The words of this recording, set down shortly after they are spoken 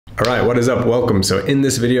All right, what is up? Welcome. So in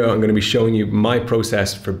this video, I'm going to be showing you my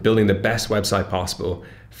process for building the best website possible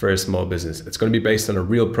for a small business. It's going to be based on a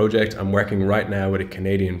real project. I'm working right now with a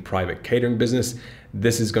Canadian private catering business.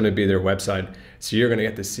 This is going to be their website. So you're going to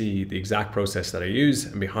get to see the exact process that I use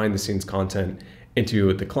and behind the scenes content, interview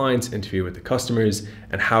with the clients, interview with the customers,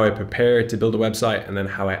 and how I prepare to build a website and then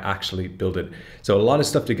how I actually build it. So a lot of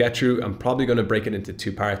stuff to get through. I'm probably going to break it into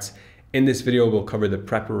two parts. In this video, we'll cover the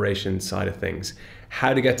preparation side of things,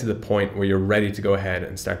 how to get to the point where you're ready to go ahead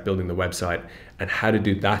and start building the website, and how to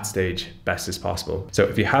do that stage best as possible. So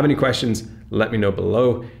if you have any questions, let me know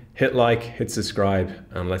below. Hit like, hit subscribe,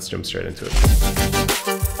 and let's jump straight into it.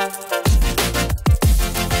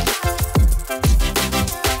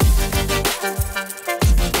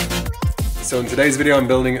 So in today's video, I'm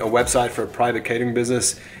building a website for a private catering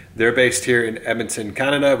business. They're based here in Edmonton,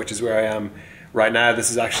 Canada, which is where I am right now. This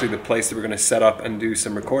is actually the place that we're going to set up and do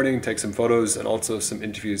some recording, take some photos, and also some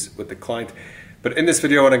interviews with the client. But in this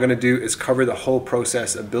video, what I'm going to do is cover the whole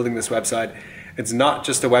process of building this website. It's not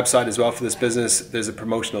just a website as well for this business. There's a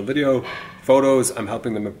promotional video, photos, I'm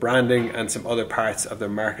helping them with branding, and some other parts of their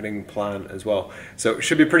marketing plan as well. So it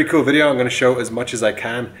should be a pretty cool video. I'm going to show as much as I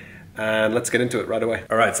can. And let's get into it right away.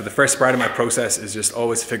 All right, so the first part of my process is just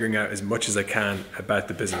always figuring out as much as I can about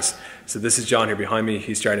the business. So this is John here behind me.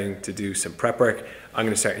 He's starting to do some prep work. I'm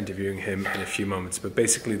gonna start interviewing him in a few moments. But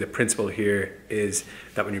basically the principle here is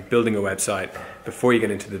that when you're building a website, before you get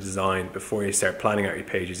into the design, before you start planning out your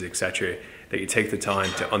pages, etc., that you take the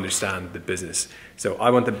time to understand the business. So I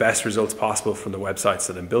want the best results possible from the websites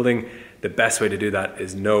that I'm building. The best way to do that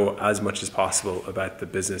is know as much as possible about the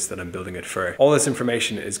business that I'm building it for. All this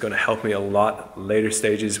information is going to help me a lot later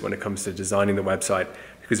stages when it comes to designing the website,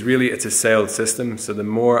 because really it's a sales system. So the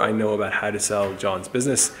more I know about how to sell John's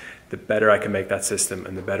business, the better I can make that system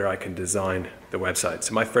and the better I can design the website.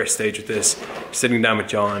 So my first stage with this, sitting down with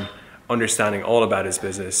John, understanding all about his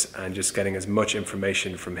business and just getting as much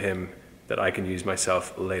information from him that I can use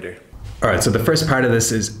myself later. All right, so the first part of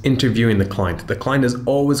this is interviewing the client. The client is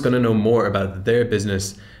always going to know more about their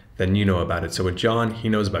business than you know about it. So with John, he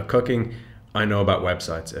knows about cooking. I know about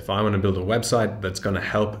websites. If I want to build a website that's going to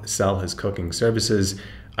help sell his cooking services,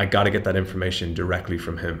 I got to get that information directly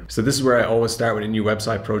from him. So this is where I always start with a new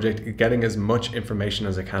website project, getting as much information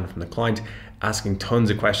as I can from the client, asking tons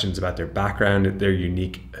of questions about their background, their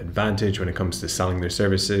unique advantage when it comes to selling their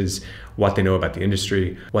services, what they know about the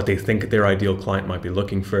industry, what they think their ideal client might be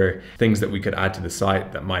looking for, things that we could add to the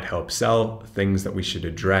site that might help sell, things that we should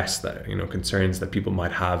address, that, you know, concerns that people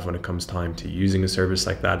might have when it comes time to using a service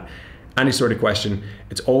like that. Any sort of question,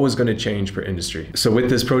 it's always going to change per industry. So with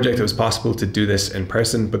this project, it was possible to do this in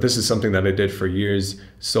person, but this is something that I did for years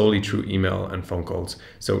solely through email and phone calls.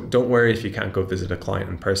 So don't worry if you can't go visit a client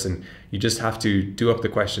in person. You just have to do up the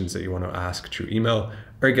questions that you want to ask through email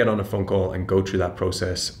or get on a phone call and go through that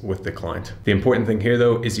process with the client. The important thing here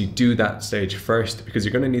though is you do that stage first, because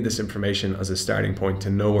you're going to need this information as a starting point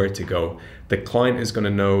to know where to go. The client is going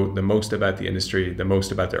to know the most about the industry, the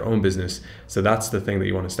most about their own business. So that's the thing that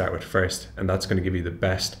you want to start with first, and that's going to give you the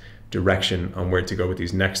best direction on where to go with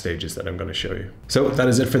these next stages that I'm going to show you. So that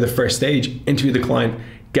is it for the first stage. Interview the client,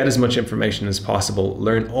 get as much information as possible,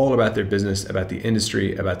 learn all about their business, about the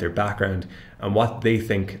industry, about their background, and what they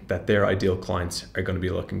think that their ideal clients are going to be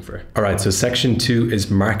looking for. All right, so section 2 is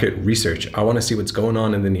market research. I want to see what's going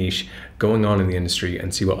on in the niche, going on in the industry,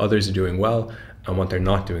 and see what others are doing well and what they're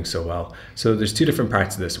not doing so well. So there's two different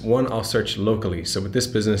parts of this. One, I'll search locally. So with this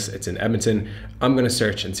business, it's in Edmonton. I'm going to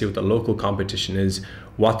search and see what the local competition is,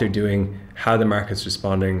 what they're doing, how the market's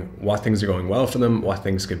responding, what things are going well for them, what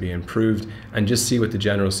things could be improved, and just see what the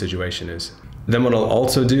general situation is. Then what I'll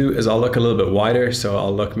also do is I'll look a little bit wider. So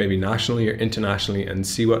I'll look maybe nationally or internationally and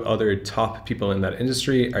see what other top people in that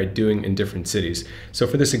industry are doing in different cities. So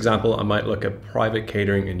for this example, I might look at private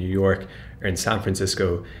catering in New York or in San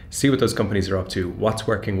Francisco, see what those companies are up to, what's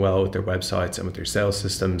working well with their websites and with their sales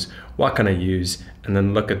systems, what can I use, and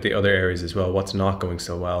then look at the other areas as well. What's not going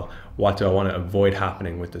so well? What do I want to avoid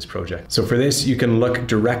happening with this project? So for this, you can look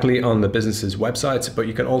directly on the business's websites, but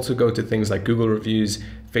you can also go to things like Google reviews,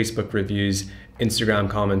 Facebook reviews, Instagram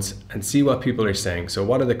comments, and see what people are saying. So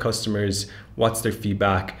what are the customers? What's their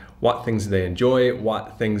feedback? What things do they enjoy?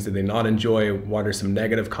 What things do they not enjoy? What are some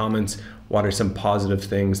negative comments? What are some positive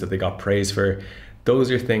things that they got praise for?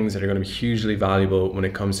 Those are things that are going to be hugely valuable when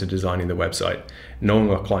it comes to designing the website. Knowing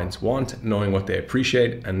what clients want, knowing what they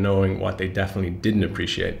appreciate, and knowing what they definitely didn't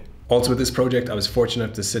appreciate. Also with this project, I was fortunate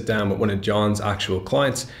enough to sit down with one of John's actual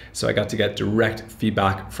clients, so I got to get direct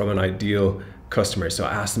feedback from an ideal customers. So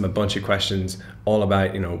I asked them a bunch of questions all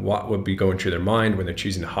about, what would be going through their mind when they're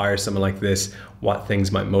choosing to hire someone like this, what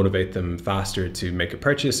things might motivate them faster to make a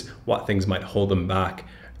purchase, what things might hold them back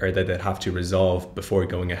or that they'd have to resolve before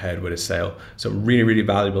going ahead with a sale. So really, really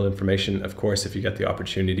valuable information. Of course, if you get the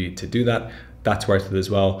opportunity to do that, that's worth it as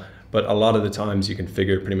well. But a lot of the times you can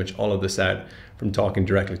figure pretty much all of this out from talking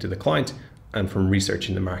directly to the client and from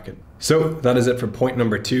researching the market. So that is it for point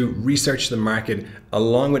number 2, research the market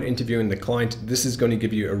along with interviewing the client. This is going to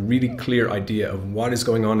give you a really clear idea of what is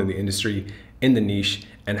going on in the industry, in the niche,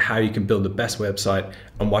 and how you can build the best website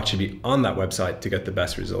and what should be on that website to get the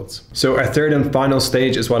best results. So our third and final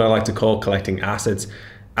stage is what I like to call collecting assets.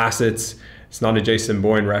 Assets, it's not a Jason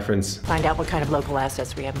Bourne reference. Find out what kind of local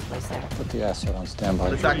assets we have in place there. Put the asset on standby.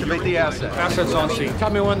 Let's activate the asset. Assets on scene.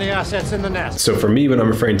 Tell me when the asset's in the nest. So for me, when I'm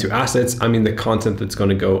referring to assets, I mean the content that's going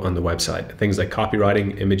to go on the website. Things like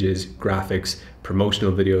copywriting, images, graphics,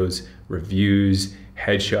 promotional videos, reviews,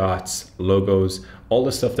 headshots, logos, all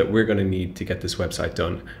the stuff that we're going to need to get this website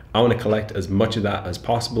done. I want to collect as much of that as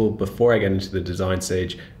possible before I get into the design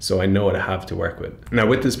stage so I know what I have to work with. Now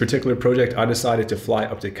with this particular project, I decided to fly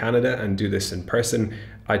up to Canada and do this in person.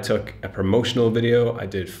 I took a promotional video, I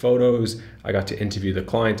did photos, I got to interview the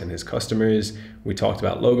client and his customers. We talked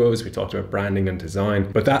about logos, we talked about branding and design,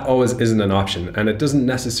 but that always isn't an option and it doesn't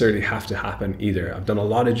necessarily have to happen either. I've done a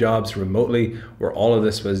lot of jobs remotely where all of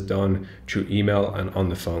this was done through email and on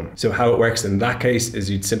the phone. So how it works in that case is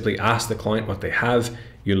you'd simply ask the client what they have,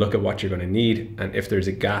 you look at what you're going to need, and if there's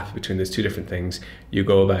a gap between those two different things, you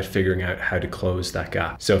go about figuring out how to close that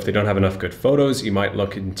gap. So if they don't have enough good photos, you might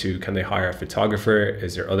look into, can they hire a photographer?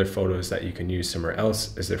 Is there other photos that you can use somewhere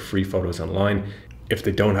else? Is there free photos online? If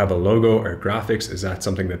they don't have a logo or graphics, is that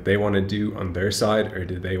something that they want to do on their side, or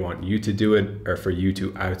do they want you to do it, or for you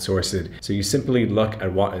to outsource it? So you simply look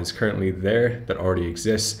at what is currently there that already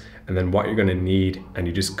exists, and then what you're going to need, and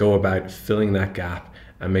you just go about filling that gap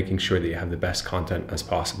and making sure that you have the best content as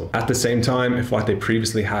possible. At the same time, if what they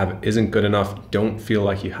previously have isn't good enough, don't feel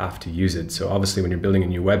like you have to use it. So obviously when you're building a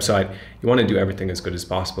new website, you want to do everything as good as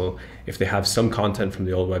possible. If they have some content from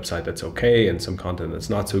the old website that's okay and some content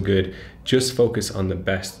that's not so good, just focus on the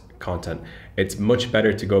best content. It's much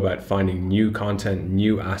better to go about finding new content,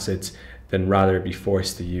 new assets, than rather be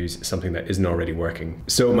forced to use something that isn't already working.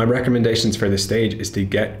 So my recommendations for this stage is to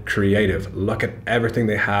get creative. Look at everything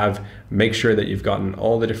they have, make sure that you've gotten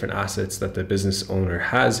all the different assets that the business owner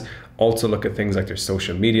has. Also look at things like their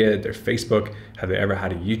social media, their Facebook. Have they ever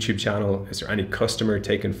had a YouTube channel? Is there any customer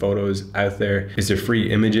taking photos out there? Is there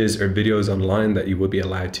free images or videos online that you would be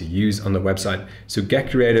allowed to use on the website? So get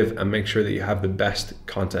creative and make sure that you have the best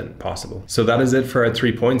content possible. So that is it for our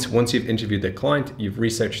 3 points. Once you've interviewed the client, you've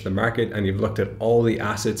researched the market, and you've looked at all the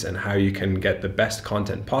assets and how you can get the best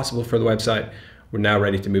content possible for the website, we're now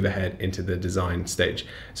ready to move ahead into the design stage.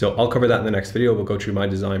 So I'll cover that in the next video. We'll go through my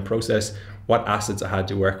design process, what assets I had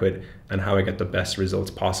to work with, and how I get the best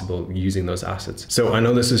results possible using those assets. So I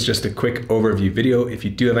know this is just a quick overview video. If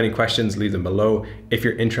you do have any questions, leave them below. If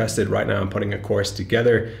you're interested, right now I'm putting a course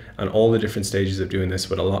together on all the different stages of doing this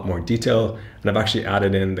with a lot more detail. And I've actually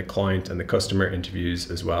added in the client and the customer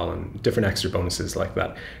interviews as well, and different extra bonuses like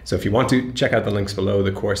that. So if you want to, check out the links below.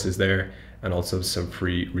 The course is there, and also some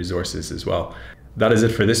free resources as well. That is it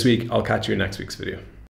for this week. I'll catch you in next week's video.